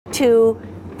to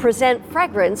present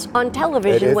fragrance on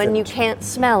television when you can't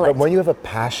smell it. But when you have a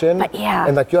passion,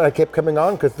 and like I kept coming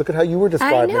on because look at how you were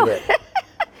describing it.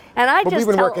 And I but just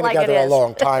we've been working together a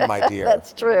long time, my dear.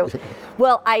 That's true.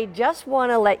 Well, I just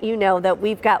want to let you know that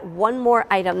we've got one more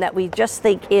item that we just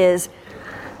think is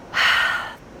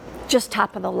just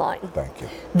top of the line. Thank you.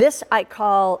 This I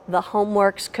call the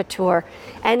HomeWorx Couture,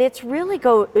 and it's really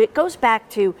it goes back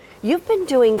to you've been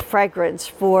doing fragrance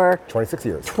for 26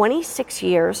 years. 26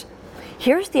 years.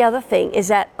 Here's the other thing is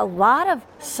that a lot of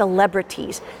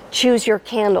celebrities choose your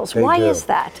candles. Why is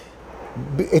that?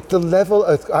 It's the level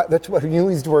of, that's what you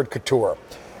used the word couture.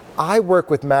 I work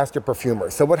with master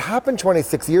perfumers. So what happened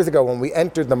 26 years ago when we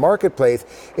entered the marketplace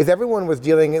is everyone was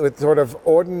dealing with sort of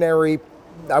ordinary,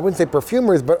 I wouldn't say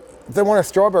perfumers, but if they want a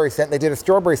strawberry scent, they did a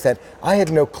strawberry scent. I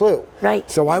had no clue. Right.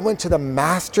 So I went to the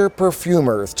master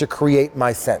perfumers to create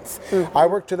my scents. I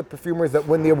worked to the perfumers that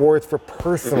win the awards for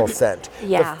personal scent,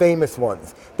 the famous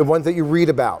ones, the ones that you read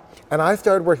about. And I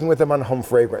started working with them on home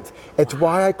fragrance. It's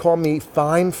why I call me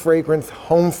fine fragrance,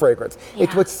 home fragrance.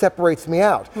 It's what separates me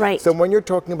out. Right. So when you're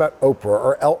talking about Oprah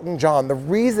or Elton John, the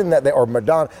reason that or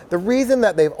Madonna, the reason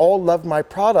that they've all loved my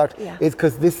product is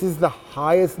because this is the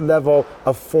highest level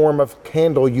of form of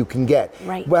candle you can get.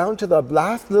 Right. Down to the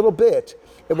last little bit,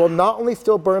 it will not only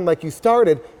still burn like you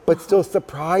started, but still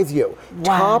surprise you.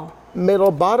 Wow. Top,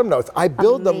 middle, bottom notes. I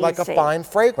build them like a fine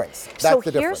fragrance. That's so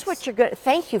the here's difference. what you're good.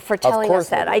 Thank you for telling us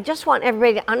that. I just want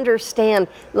everybody to understand,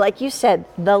 like you said,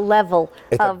 the level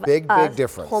of a big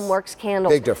difference. HomeWorx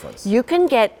candles. Big difference. You can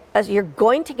get, you're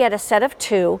going to get a set of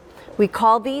 2. We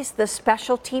call these the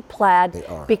specialty plaid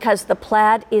because the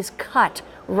plaid is cut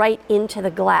right into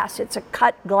the glass. It's a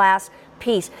cut glass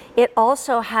piece. It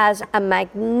also has a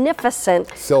magnificent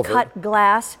cut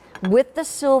glass with the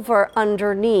silver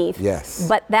underneath. Yes.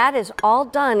 But that is all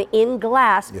done in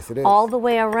glass all the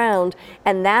way around,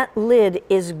 and that lid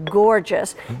is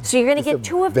gorgeous. So you're going to get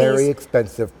 2 of these. Very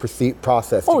expensive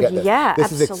process to get this.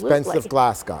 This is expensive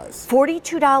glass, guys.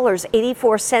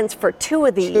 $42.84 for 2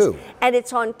 of these, and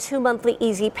it's on 2 monthly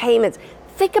easy payments.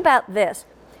 Think about this.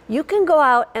 You can go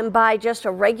out and buy just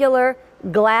a regular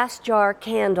glass jar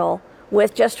candle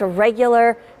with just a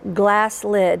regular glass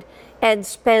lid and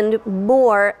spend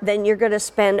more than you're going to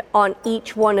spend on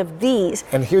each one of these.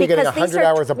 And here you're getting 100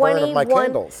 hours of burn of my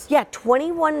candles. Yeah,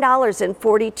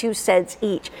 $21.42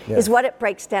 each is what it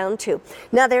breaks down to.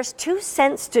 Now there's 2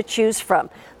 scents to choose from.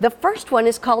 The first one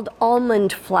is called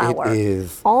almond flower. It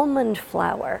is. Almond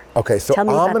flower. Okay, so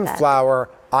almond flower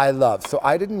I love. So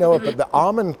I didn't know it, but the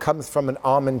almond comes from an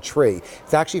almond tree.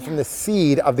 It's actually from the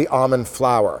seed of the almond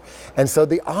flower. And so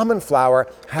the almond flower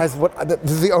has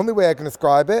this is the only way I can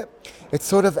describe it. It's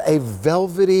sort of a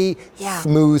velvety,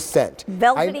 smooth scent.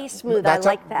 Velvety smooth, I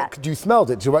like that. You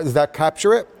smelled it. Does that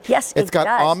capture it? Yes, it does. It's got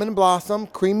almond blossom,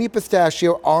 creamy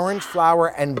pistachio, orange flower,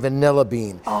 and vanilla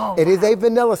bean. It is a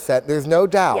vanilla scent, there's no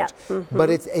doubt, but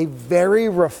it's a very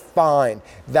refined.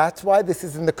 That's why this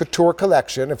is in the Couture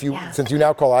collection, since you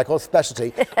now I call it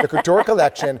specialty. The Couture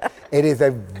collection, it is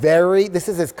this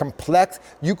is as complex.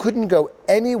 You couldn't go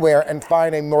anywhere and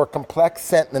find a more complex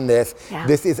scent than this.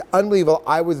 This is unbelievable.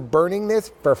 I was burning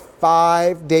this for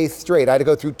 5 days straight. I had to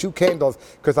go through 2 candles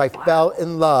because I fell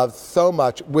in love so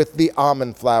much with the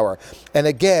almond flower. And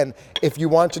again, if you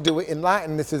want to do it in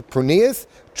Latin, this is Prunius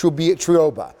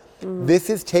trioba. This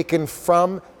is taken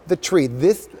from the tree.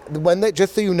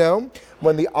 Just so you know,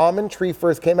 when the almond tree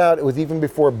first came out, it was even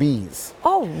before bees.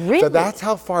 Oh, really? So that's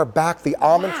how far back the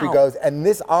almond tree goes. And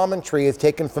this almond tree is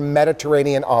taken from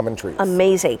Mediterranean almond trees.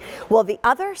 Amazing. Well, the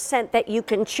other scent that you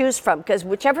can choose from, because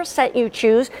whichever scent you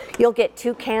choose, you'll get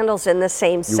 2 candles in the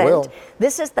same scent. You will.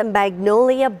 This is the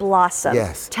Magnolia Blossom.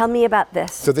 Yes. Tell me about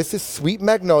this. So this is sweet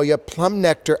magnolia, plum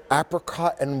nectar,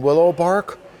 apricot, and willow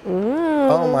bark.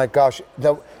 Oh my gosh.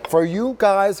 For you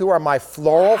guys who are my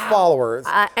floral followers.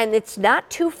 And it's not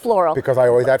too floral. Because I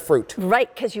always add fruit.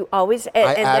 Right, because you always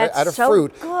add a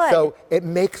fruit. Good. So it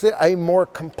makes it a more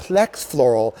complex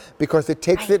floral because it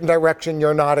takes it in a direction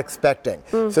you're not expecting.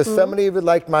 So somebody would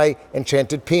like my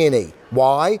enchanted peony.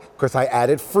 Why? Because I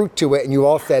added fruit to it and you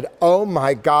all said, oh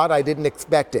my God, I didn't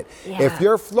expect it. If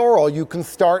you're floral, you can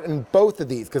start in both of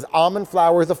these because almond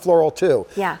flower is a floral too.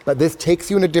 But this takes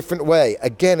you in a different way.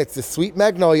 Again, it's the sweet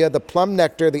magnolia, the plum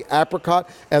nectar, the apricot,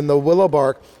 and the willow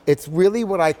bark. It's really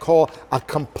what I call a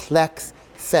complex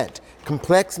scent.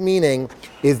 Complex meaning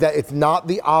is that it's not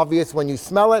the obvious when you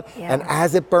smell it, and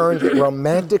as it burns, it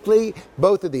romantically,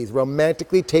 both of these,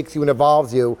 romantically takes you and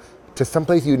evolves you to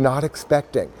someplace you're not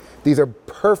expecting. These are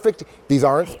perfect. These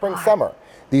aren't spring, summer.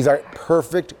 These are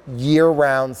perfect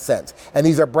year-round scents. And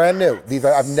these are brand new.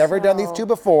 I've never done these two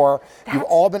before. You've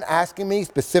all been asking me,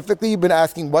 specifically, you've been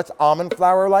asking what's almond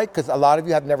flower like, because a lot of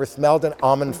you have never smelled an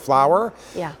almond flower.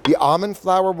 Yeah. The almond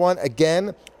flower one,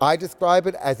 again, I describe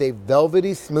it as a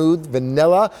velvety, smooth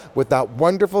vanilla with that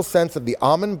wonderful sense of the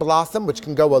almond blossom, which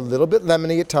can go a little bit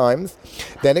lemony at times.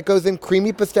 Then it goes in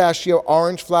creamy pistachio,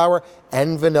 orange flower,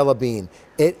 and vanilla bean.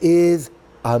 It is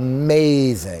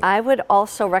amazing. I would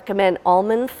also recommend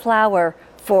almond flower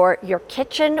for your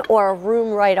kitchen or a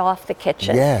room right off the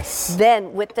kitchen. Yes.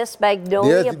 Then with this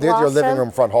magnolia blossom. There's your living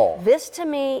room front hall. This to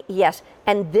me, yes.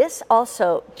 And this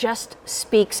also just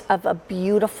speaks of a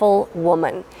beautiful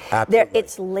woman. Absolutely.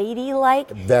 It's ladylike.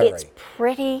 Very. It's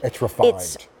pretty. It's refined.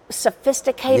 It's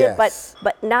sophisticated, Yes.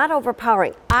 but not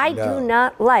overpowering. I do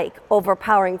not like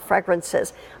overpowering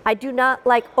fragrances. I do not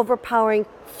like overpowering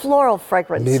floral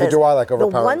fragrances. Neither do I like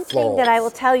overpowering The one thing that I will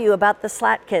tell you about the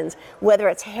Slatkins, whether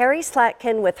it's Harry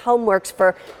Slatkin with HomeWorx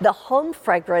for the home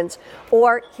fragrance,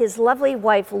 or his lovely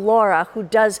wife Laura, who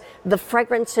does the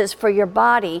fragrances for your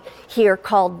body here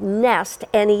called Nest,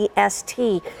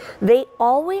 N-E-S-T, they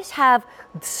always have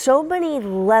so many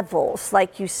levels,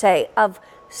 like you say, of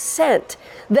scent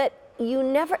that you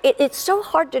never, it's so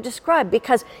hard to describe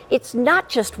because it's not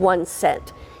just one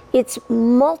scent. It's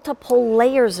multiple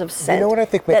layers of scent. You know what I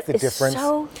think makes the difference?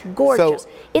 So gorgeous. So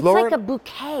it's Laura, like a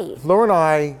bouquet. Laura and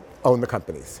I own the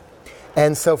companies.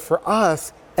 And so for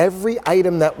us, every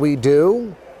item that we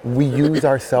do, we use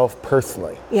ourselves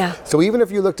personally. Yeah. So even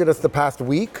if you looked at us the past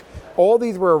week, all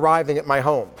these were arriving at my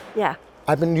home. Yeah.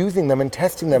 I've been using them and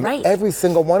testing them, Right. every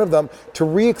single one of them, to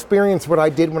re-experience what I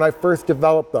did when I first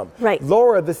developed them. Right.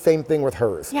 Laura, the same thing with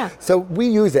hers. Yeah. So we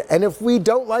use it, and if we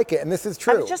don't like it, and this is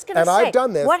true, I was just gonna and say, I've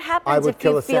done this, what happens I would if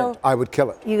kill you a feel scent. I would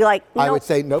kill it. you like, I nope. would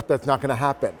say, nope, that's not going to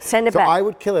happen. Send it so back. I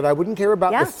would kill it. I wouldn't care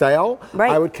about Yeah. the sale.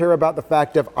 Right. I would care about the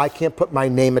fact of I can't put my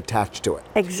name attached to it.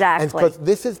 Exactly. And because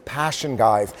this is passion,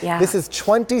 guys. Yeah. This is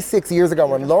 26 years ago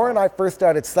when Laura and I first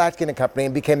started Slatkin & Company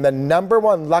and became the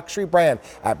 #1 luxury brand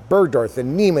at Bergdorf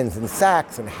and Neiman's and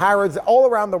Saks and Harrods all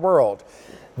around the world.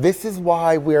 This is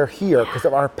why we're here, because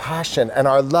of our passion and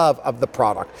our love of the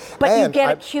product. But and you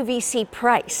get a QVC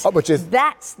price. which is,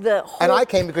 that's the whole and I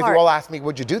came because part. you all asked me,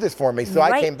 would you do this for me? So I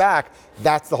Right. came back.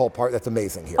 That's the whole part that's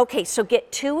amazing here. Okay, so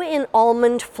get 2 in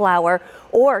almond flower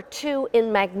or 2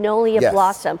 in magnolia Yes.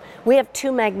 blossom. We have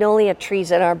 2 magnolia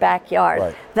trees in our backyard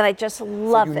Right. that I just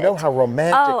love. You know how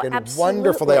romantic and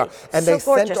wonderful they are. And So they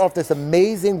sent gorgeous. off this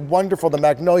amazing, wonderful, the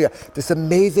magnolia, this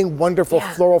amazing, wonderful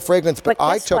Yeah. floral fragrance. But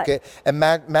I guess took what? it and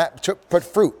put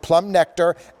fruit, plum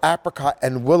nectar, apricot,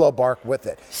 and willow bark with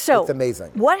it. So it's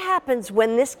amazing. What happens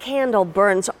when this candle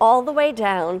burns all the way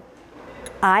down?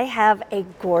 I have a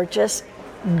gorgeous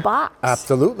box.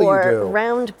 Absolutely, or you do.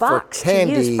 round box for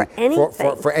candy, to use for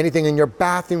anything. For anything in your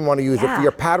bathroom you want to use it, Yeah. for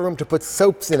your powder room to put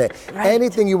soaps in it, Right.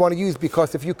 anything you want to use,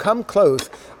 because if you come close,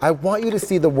 I want you to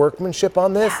see the workmanship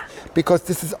on this, because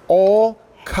this is all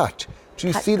cut. Do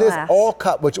you Cut see glass. this? All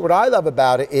cut, which what I love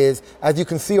about it is, as you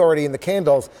can see already in the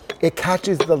candles, it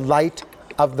catches the light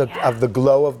of the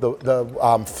glow of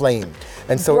the flame.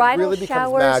 And so Bridal it really becomes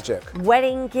showers, magic.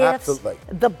 wedding gifts, Absolutely.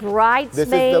 the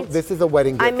bridesmaids. This is a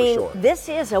wedding gift I mean, for sure. this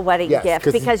is a wedding Yes, gift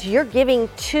 'cause because you're giving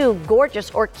 2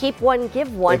 gorgeous, or keep one,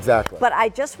 give one. Exactly. But I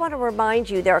just want to remind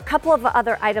you, there are a couple of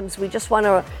other items we just want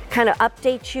to kind of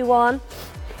update you on.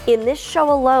 In this show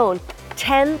alone,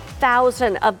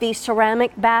 10,000 of these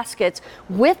ceramic baskets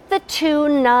with the 2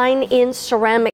 9-inch ceramic